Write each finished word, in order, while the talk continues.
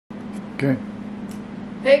Okay.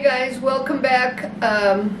 Hey guys, welcome back.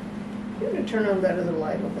 I'm going to turn on that other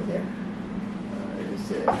light over there. Where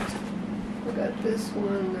is it? I got this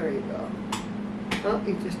one. There you go. Oh,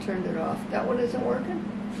 he just turned it off. That one isn't working?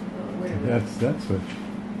 Oh, wait a minute. That's that switch.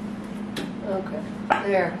 Okay.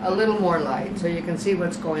 There, a little more light so you can see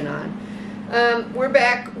what's going on. We're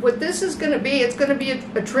back. What this is going to be, it's going to be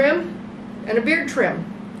a trim and a beard trim.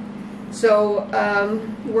 So,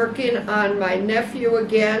 working on my nephew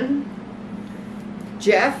again,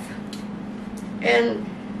 Jeff. And,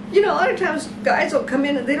 you know, a lot of times guys will come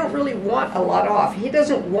in and they don't really want a lot off. He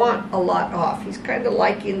doesn't want a lot off. He's kind of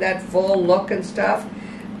liking that full look and stuff.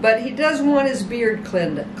 But he does want his beard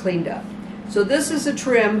cleaned up. So this is a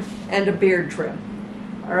trim and a beard trim.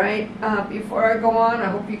 All right, before I go on, I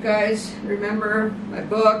hope you guys remember my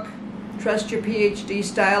book, Trust Your PhD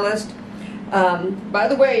Stylist. By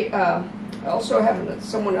the way, I also have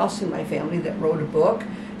someone else in my family that wrote a book.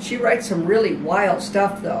 She writes some really wild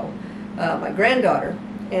stuff, though, my granddaughter.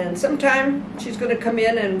 And sometime she's going to come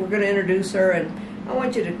in and we're going to introduce her, and I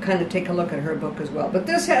want you to kind of take a look at her book as well. But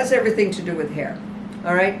this has everything to do with hair,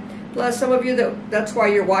 all right? Plus, some of you, that's why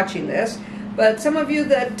you're watching this. But some of you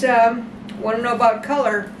that want to know about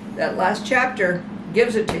color, that last chapter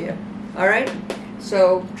gives it to you, all right?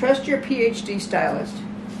 So, trust your PhD stylist.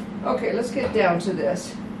 Okay, let's get down to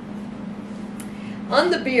this. On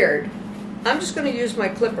the beard, I'm just going to use my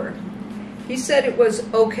clipper. He said it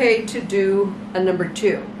was okay to do a number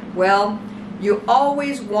 2. Well, you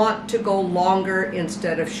always want to go longer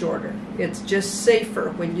instead of shorter. It's just safer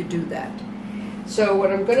when you do that. So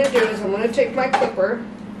what I'm going to do is I'm going to take my clipper,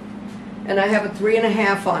 and I have a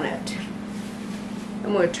 3.5 on it.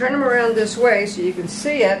 I'm going to turn him around this way so you can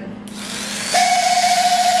see it.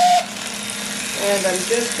 And I'm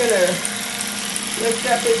just going to lift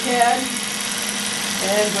up his head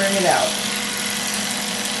and bring it out.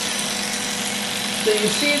 So you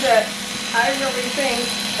see that I really think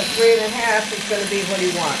a 3.5 is going to be what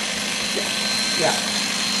he wants. Yeah.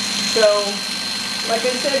 So, like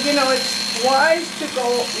I said, you know, it's wise to go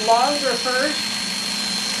longer first,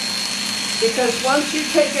 because once you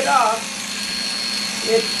take it off,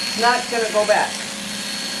 it's not going to go back.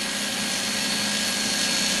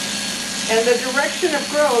 And the direction of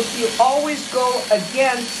growth, you always go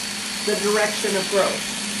against the direction of growth.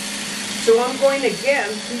 So I'm going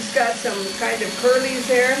again. He's got some kind of curlies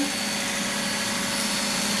there.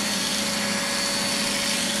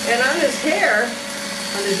 And on his hair,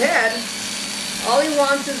 on his head, all he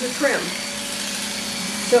wants is a trim.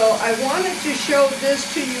 So I wanted to show this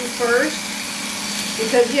to you first,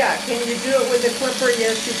 because yeah, can you do it with a clipper?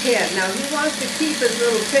 Yes, you can. Now he wants to keep his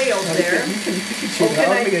little tails there.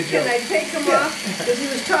 Can I take him off? Because he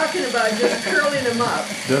was talking about just curling him up.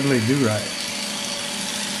 Dudley do right.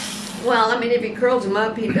 Well, I mean, if he curls him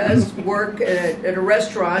up, he does work at a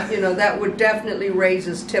restaurant. You know, that would definitely raise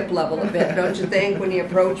his tip level a bit, don't you think, when you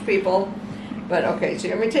approach people? But okay, so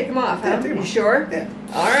you're going to take him off, huh? Yeah, take him You off. sure? Yeah.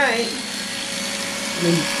 All right. I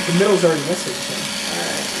mean, the middle's already missing. So. All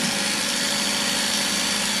right.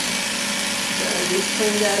 So I just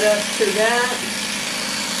clean that up to that.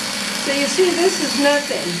 So you see, this is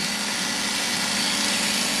nothing.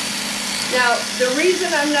 Now, the reason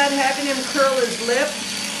I'm not having him curl his lip,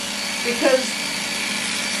 because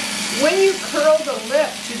when you curl the lip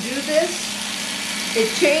to do this,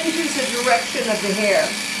 it changes the direction of the hair.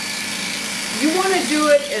 You want to do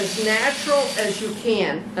it as natural as you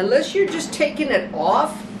can. Unless you're just taking it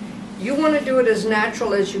off, you want to do it as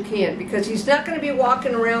natural as you can, because he's not going to be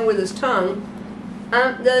walking around with his tongue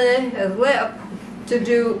on the lip to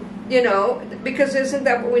do, you know, because isn't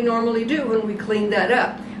that what we normally do when we clean that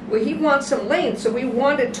up? Well, he wants some length, so we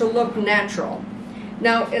want it to look natural.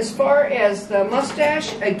 Now, as far as the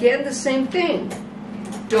mustache, again, the same thing.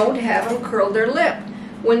 Don't have them curl their lip.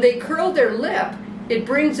 When they curl their lip, it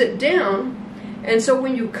brings it down, and so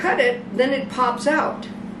when you cut it, then it pops out.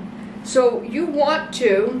 So you want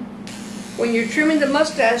to, when you're trimming the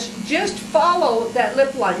mustache, just follow that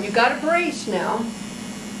lip line. You got a brace now,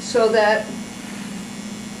 so that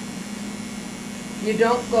you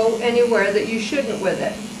don't go anywhere that you shouldn't with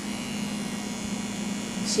it.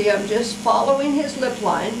 See, I'm just following his lip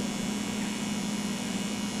line.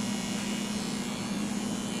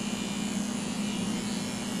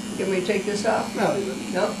 Can we take this off? No.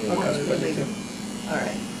 No? He wants Okay, to leave it. All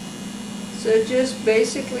right. So just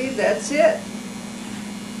basically, that's it.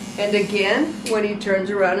 And again, when he turns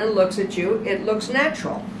around and looks at you, it looks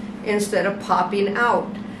natural instead of popping out.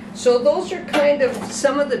 So those are kind of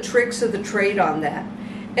some of the tricks of the trade on that.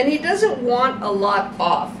 And he doesn't want a lot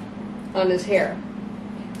off on his hair.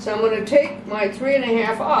 So I'm going to take my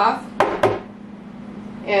 3.5 off,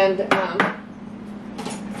 and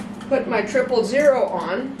put my 000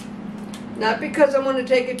 on, not because I want to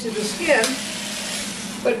take it to the skin,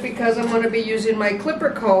 but because I'm going to be using my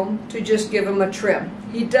clipper comb to just give him a trim.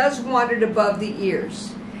 He does want it above the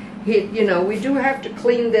ears. You know, we do have to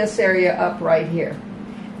clean this area up right here.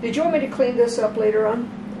 Did you want me to clean this up later on,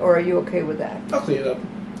 or are you okay with that? I'll clean it up.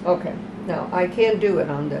 Okay. Now I can do it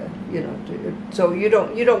on the, you know, so you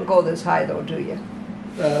don't go this high though, do you?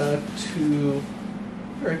 To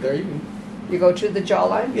right there, you can. You go to the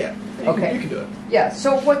jawline? Yeah. Okay. You can do it. Yeah.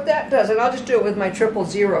 So what that does, and I'll just do it with my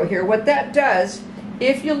 000 here. What that does,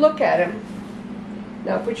 if you look at him,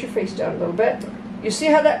 now put your face down a little bit. You see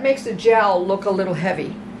how that makes the jowl look a little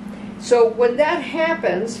heavy. So when that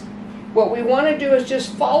happens, what we want to do is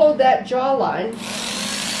just follow that jawline.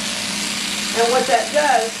 And what that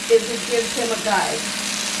does is it gives him a guide.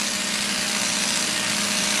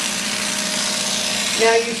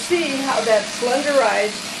 Now you see how that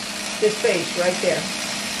slenderized his face right there.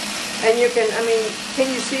 And you can, I mean,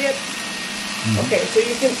 can you see it? Okay, so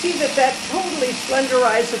you can see that that totally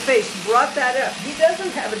slenderized the face, brought that up. He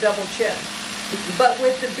doesn't have a double chin. But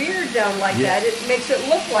with the beard down like that, it makes it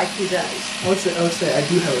look like he does. I would say I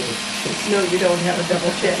do have a face. No, you don't have a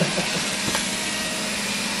double chin.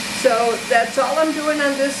 So that's all I'm doing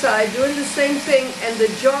on this side, doing the same thing, and the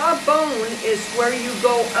jawbone is where you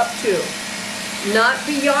go up to, not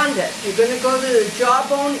beyond it. You're going to go to the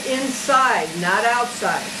jawbone inside, not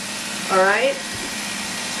outside, all right?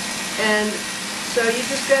 And so you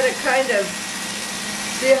just got to kind of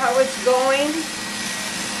see how it's going,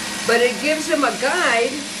 but it gives him a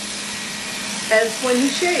guide as when he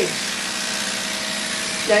shaves.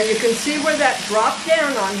 Now you can see where that dropped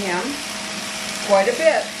down on him quite a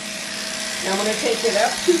bit. Now I'm going to take it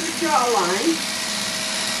up to the jawline.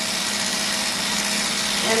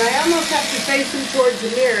 And I almost have to face him towards the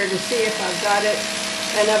mirror to see if I've got it,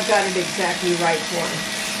 and I've got it exactly right for him.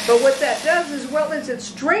 But what that does, as well as it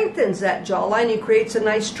strengthens that jawline, it creates a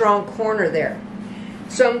nice strong corner there.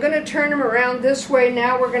 So I'm going to turn him around this way.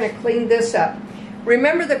 Now we're going to clean this up.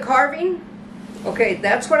 Remember the carving? Okay,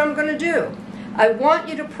 that's what I'm going to do. I want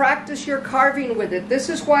you to practice your carving with it. This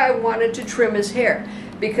is why I wanted to trim his hair,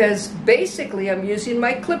 because basically I'm using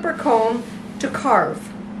my clipper comb to carve.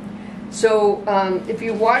 So if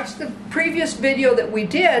you watch the previous video that we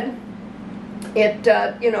did, it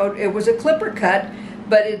you know, it was a clipper cut,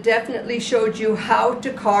 but it definitely showed you how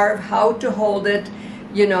to carve, how to hold it,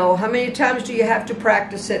 you know, how many times do you have to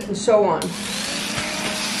practice it, and so on.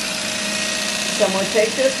 So I'm going to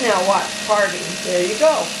take this now, watch, carving. There you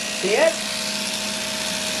go. See it?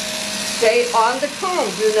 Stay on the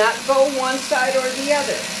comb. Do not go one side or the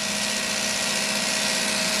other.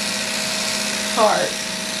 Hard.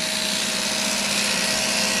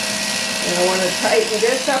 And I want to tighten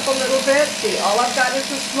this up a little bit. See, all I've got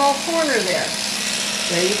is a small corner there.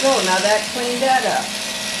 There you go. Now that cleaned that up.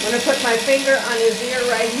 I'm going to put my finger on his ear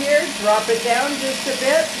right here, drop it down just a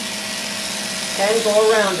bit, and go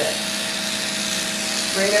around it.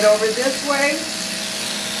 Bring it over this way,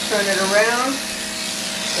 turn it around.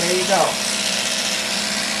 There you go.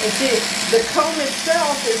 And see, the comb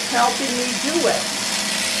itself is helping me do it.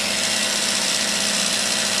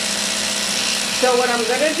 So what I'm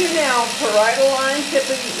going to do now, parietal line, tip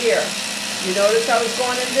of the ear. You notice I was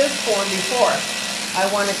going in this form before. I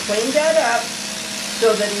want to clean that up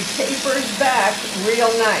so that he tapers back real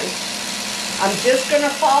nice. I'm just going to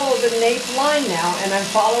follow the nape line now, and I'm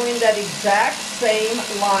following that exact same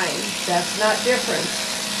line. That's not different.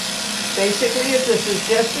 Basically, this is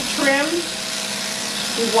just a trim.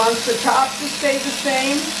 He wants the top to stay the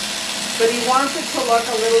same, but he wants it to look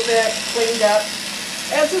a little bit cleaned up.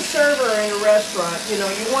 As a server in a restaurant, you know,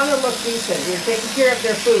 you want to look decent. You're taking care of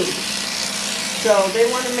their food. So they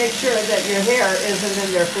want to make sure that your hair isn't in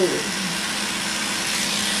their food.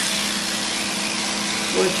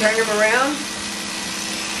 We'll turn him around.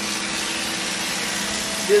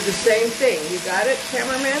 Do the same thing. You got it,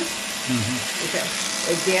 cameraman? Mm-hmm. Okay.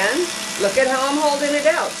 Again, look at how I'm holding it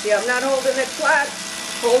out. See, I'm not holding it flat,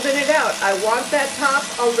 holding it out. I want that top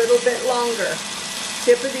a little bit longer.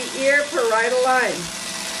 Tip of the ear, parietal line.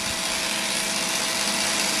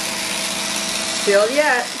 Still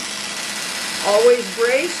yet. Always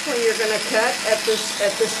brace when you're going to cut at the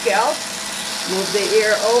scalp. Move the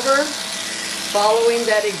ear over, following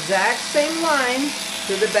that exact same line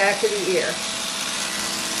to the back of the ear.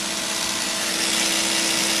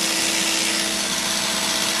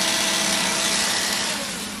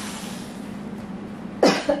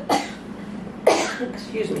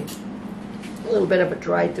 Excuse me. A little bit of a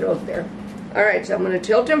dry throat there. All right, so I'm going to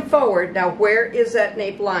tilt him forward. Now, where is that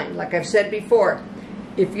nape line? Like I've said before,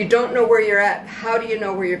 If you don't know where you're at, how do you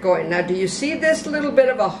know where you're going? Now, do you see this little bit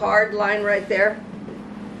of a hard line right there?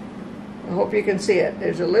 I hope you can see it.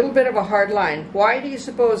 There's a little bit of a hard line. Why do you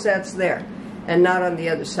suppose that's there and not on the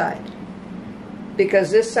other side?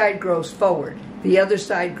 Because this side grows forward. The other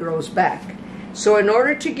side grows back. So in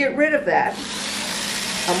order to get rid of that,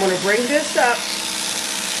 I'm going to bring this up.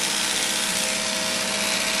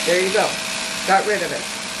 There you go. Got rid of it.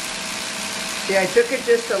 See, I took it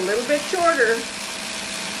just a little bit shorter,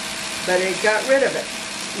 but it got rid of it.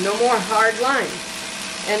 No more hard lines.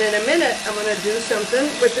 And in a minute, I'm going to do something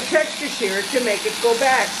with the texture shear to make it go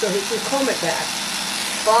back so he can comb it back.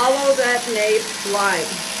 Follow that nape line.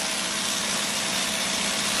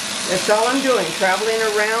 That's all I'm doing, traveling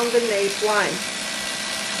around the nape line.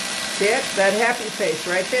 See it? That happy face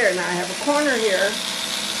right there. Now I have a corner here.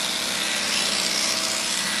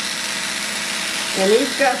 And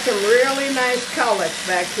he's got some really nice cowlicks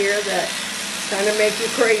back here that kind of make you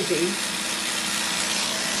crazy.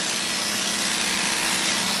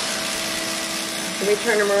 Let me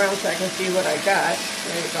turn him around so I can see what I got.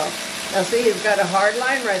 There you go. Now see, he's got a hard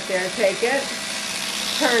line right there. Take it,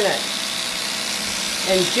 turn it,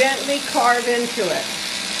 and gently carve into it.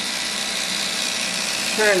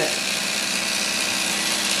 Turn it.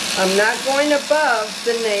 I'm not going above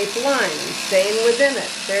the nape line. I'm staying within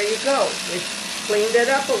it. There you go. It cleaned it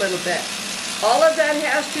up a little bit. All of that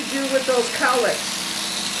has to do with those cowlicks.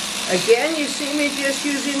 Again, you see me just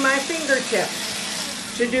using my fingertips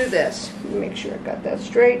to do this. Make sure I got that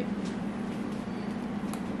straight.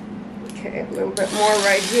 Okay, a little bit more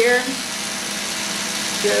right here.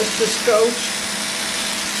 Just a skosh.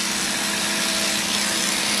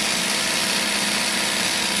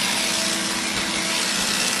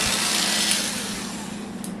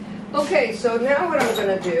 Okay, so now what I'm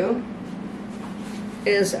going to do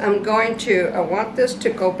is I want this to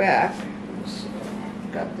go back. So,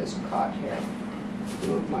 got this caught here.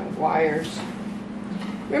 Move my wires.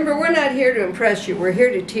 Remember, we're not here to impress you. We're here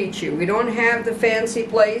to teach you. We don't have the fancy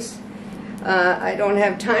place. I don't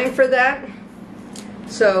have time for that.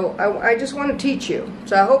 So I just want to teach you.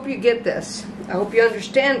 So I hope you get this. I hope you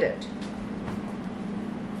understand it.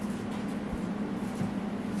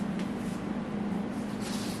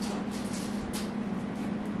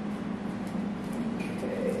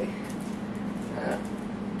 Okay.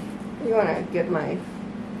 You want to get my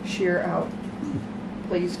shear out,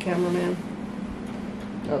 please, cameraman?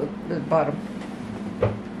 No, the bottom.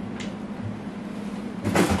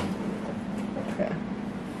 Okay.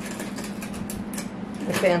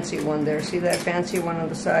 The fancy one there. See that fancy one on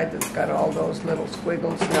the side that's got all those little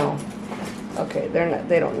squiggles? No. Okay,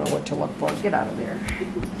 they don't know what to look for. Get out of there.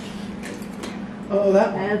 Oh,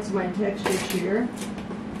 that one. That's my texture shear.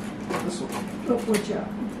 This one. Oh, watch out.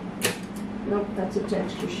 Nope, that's a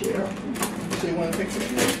texture shear. So you want to fix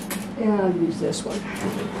it? Yeah, I'll use this one.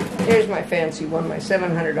 Here's my fancy one, my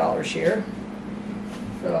 $700 shear.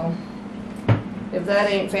 So, if that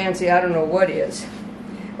ain't fancy, I don't know what is.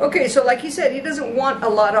 Okay, so like he said, he doesn't want a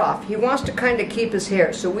lot off. He wants to kind of keep his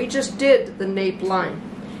hair. So we just did the nape line.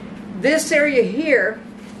 This area here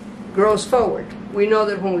grows forward. We know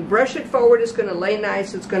that when we brush it forward, it's going to lay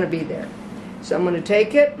nice. It's going to be there. So I'm going to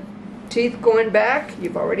take it, teeth going back.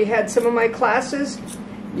 You've already had some of my classes.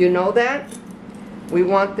 You know that. We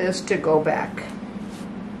want this to go back.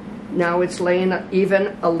 Now it's laying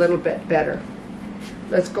even a little bit better.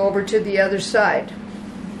 Let's go over to the other side.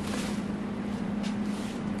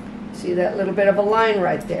 See that little bit of a line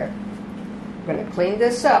right there? We're going to clean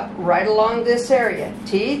this up right along this area.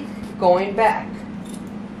 Teeth going back.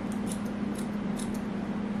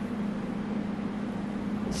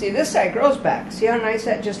 See, this side grows back. See how nice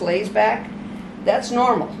that just lays back? That's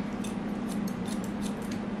normal.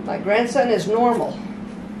 My grandson is normal.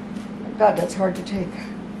 God, that's hard to take.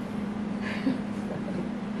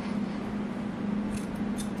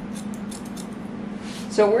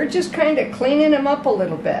 So we're just kind of cleaning him up a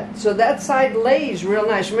little bit. So that side lays real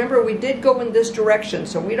nice. Remember, we did go in this direction,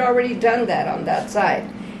 so we'd already done that on that side.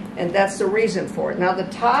 And that's the reason for it. Now the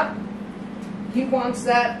top, he wants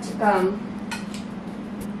that, what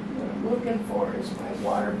I'm looking for is my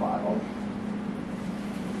water bottle.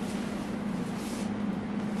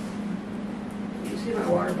 See my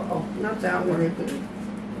water bottle? Oh, not that one.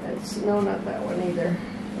 That's, no, not that one either.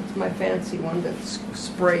 It's my fancy one that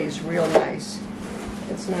sprays real nice.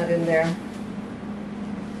 It's not in there.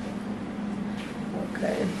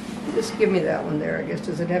 Okay. Just give me that one there, I guess.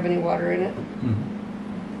 Does it have any water in it?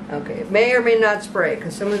 Mm-hmm. Okay. It may or may not spray,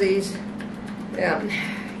 because some of these, yeah,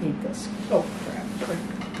 eat this. Oh, crap.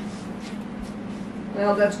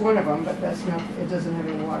 Well, that's one of them, but that's not, it doesn't have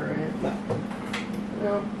any water in it. No.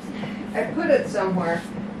 No. I put it somewhere.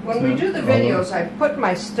 When we do the videos, I put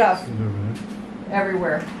my stuff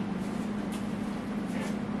everywhere.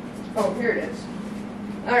 Oh, here it is.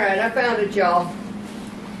 All right, I found it, y'all.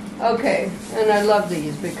 Okay, and I love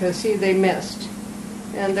these because, see, they mist.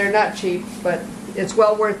 And they're not cheap, but it's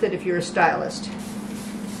well worth it if you're a stylist.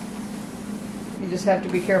 You just have to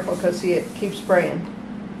be careful because, see, it keeps spraying.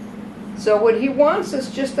 So what he wants is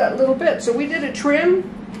just that little bit. So we did a trim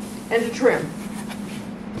and a trim.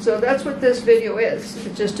 So that's what this video is.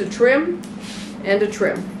 It's just a trim and a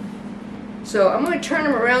trim. So I'm going to turn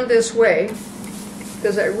them around this way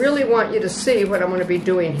because I really want you to see what I'm going to be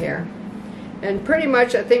doing here. And pretty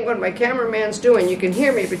much I think what my cameraman's doing, you can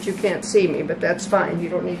hear me but you can't see me, but that's fine. You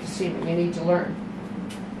don't need to see me, you need to learn.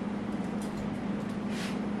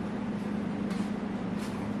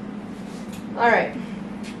 Alright,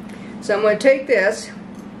 so I'm going to take this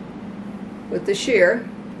with the shear.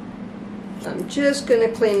 I'm just going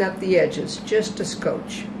to clean up the edges, just a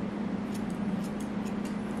scotch.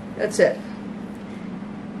 That's it.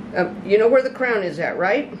 You know where the crown is at,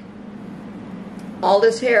 right? All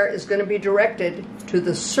this hair is going to be directed to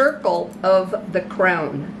the circle of the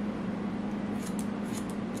crown.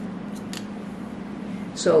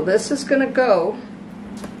 So this is going to go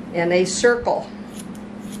in a circle.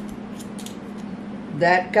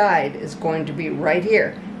 That guide is going to be right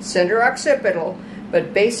here, center occipital,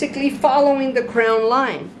 but basically following the crown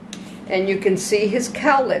line. And you can see his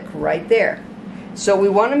cowlick right there. So we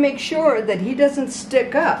want to make sure that he doesn't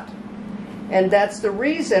stick up. And that's the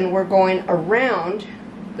reason we're going around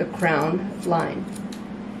the crown line.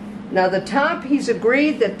 Now the top, he's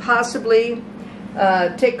agreed that possibly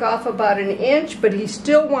take off about 1 inch, but he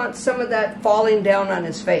still wants some of that falling down on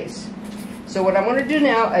his face. So what I'm going to do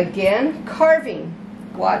now, again, carving.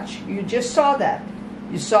 Watch, you just saw that.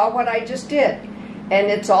 You saw what I just did. And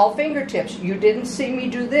it's all fingertips. You didn't see me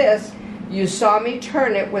do this. You saw me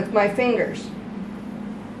turn it with my fingers.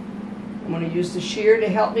 I'm going to use the shear to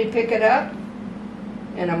help me pick it up.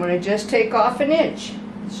 And I'm going to just take off 1 inch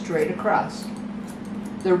straight across.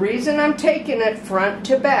 The reason I'm taking it front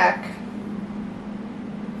to back,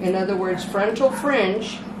 in other words, frontal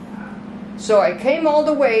fringe, so I came all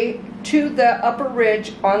the way to the upper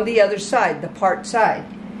ridge on the other side, the part side.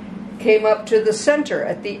 Came up to the center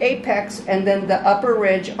at the apex and then the upper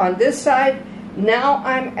ridge on this side. Now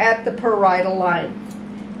I'm at the parietal line.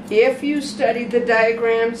 If you study the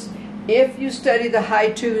diagrams, if you study the high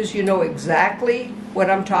twos, you know exactly what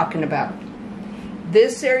I'm talking about.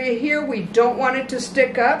 This area here, we don't want it to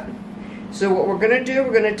stick up. So what we're going to do,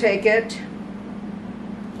 we're going to take it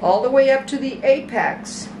all the way up to the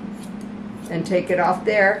apex and take it off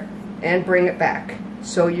there and bring it back.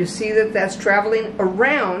 So you see that that's traveling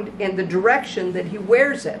around in the direction that he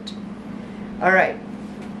wears it. All right.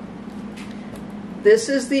 This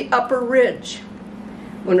is the upper ridge.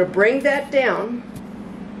 I'm going to bring that down.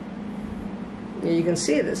 You can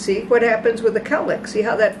see this. See what happens with the cowlick. See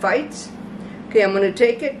how that fights? Okay, I'm going to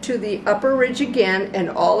take it to the upper ridge again, and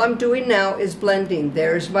all I'm doing now is blending.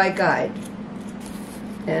 There's my guide.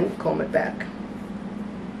 And comb it back.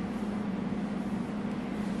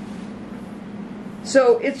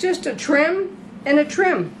 So it's just a trim and a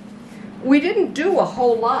trim. We didn't do a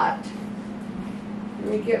whole lot.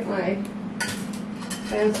 Let me get my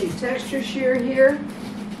fancy texture shear here.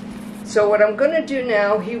 So what I'm going to do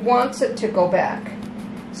now, he wants it to go back.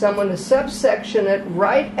 So I'm going to subsection it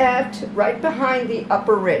right behind the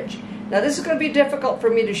upper ridge. Now this is going to be difficult for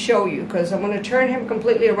me to show you because I'm going to turn him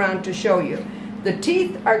completely around to show you. The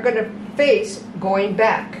teeth are going to face going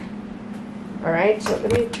back. All right, so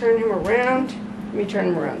let me turn him around. Let me turn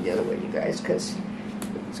him around the other way, you guys, because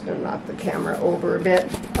it's going to knock the camera over a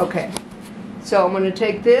bit. Okay, so I'm going to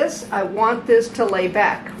take this. I want this to lay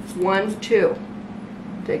back. 1, 2.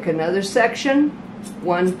 Take another section.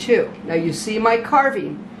 1, 2. Now you see my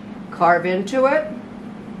carving. Carve into it.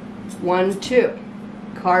 1, 2.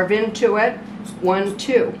 Carve into it. 1,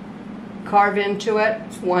 2. Carve into it.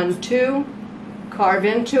 1, 2. Carve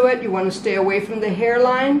into it. You want to stay away from the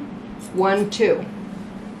hairline. 1, 2.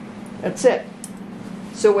 That's it.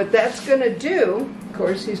 So what that's going to do, of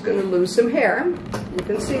course, he's going to lose some hair. You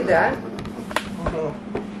can see that.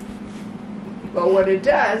 But what it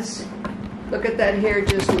does, look at that hair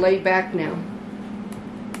just laid back now.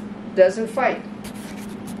 Doesn't fight.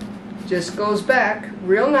 Just goes back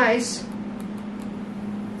real nice.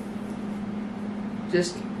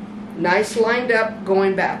 Just nice lined up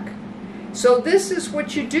going back. So this is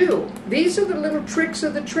what you do. These are the little tricks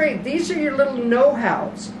of the trade. These are your little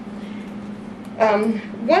know-hows.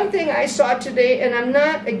 One thing I saw today, and I'm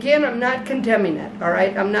not condemning it, all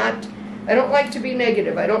right? I'm not I don't like to be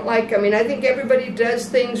negative. I think everybody does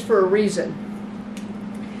things for a reason.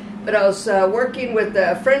 But I was working with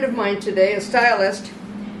a friend of mine today, a stylist,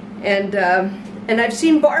 and I've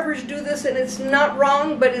seen barbers do this, and it's not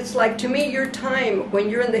wrong, but it's like, to me, your time, when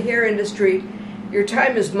you're in the hair industry, your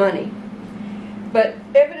time is money. But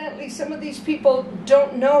evidently some of these people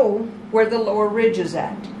don't know where the lower ridge is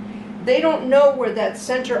at. They don't know where that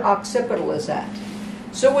center occipital is at.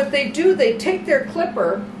 So what they do, they take their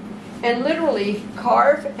clipper and literally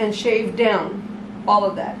carve and shave down all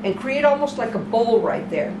of that and create almost like a bowl right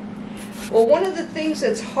there. Well, one of the things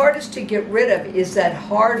that's hardest to get rid of is that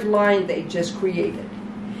hard line they just created.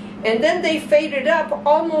 And then they fade it up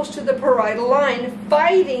almost to the parietal line,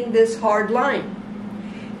 fighting this hard line.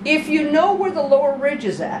 If you know where the lower ridge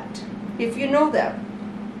is at, if you know that,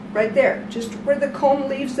 right there, just where the comb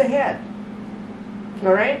leaves the head,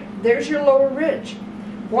 all right, there's your lower ridge.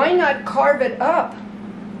 Why not carve it up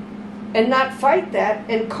and not fight that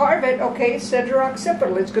and carve it, okay, center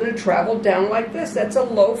occipital. It's going to travel down like this. That's a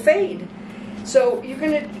low fade. So you're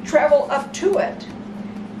going to travel up to it.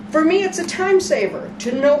 For me, it's a time saver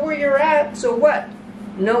to know where you're at, so what?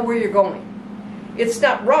 Know where you're going. It's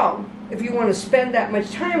not wrong if you want to spend that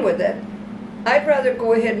much time with it. I'd rather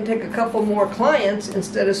go ahead and take a couple more clients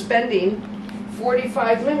instead of spending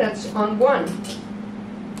 45 minutes on one.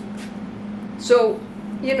 So,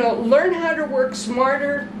 you know, learn how to work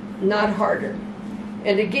smarter, not harder.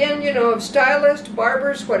 And again, you know, if stylists,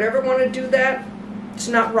 barbers, whatever want to do that, it's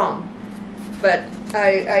not wrong. But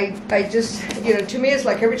I just, you know, to me it's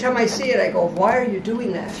like every time I see it, I go, why are you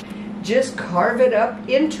doing that? Just carve it up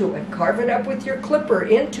into it. Carve it up with your clipper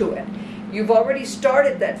into it. You've already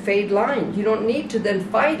started that fade line. You don't need to then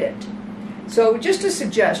fight it. So just a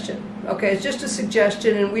suggestion, okay? It's just a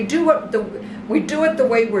suggestion, and we do it the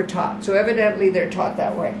way we're taught. So evidently they're taught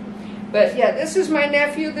that way. But yeah, this is my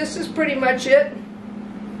nephew. This is pretty much it.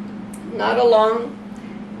 Not a long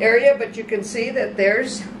area, but you can see that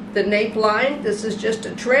there's the nape line. This is just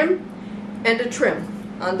a trim and a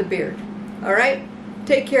trim on the beard. All right?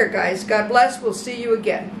 Take care, guys. God bless. We'll see you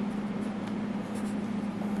again.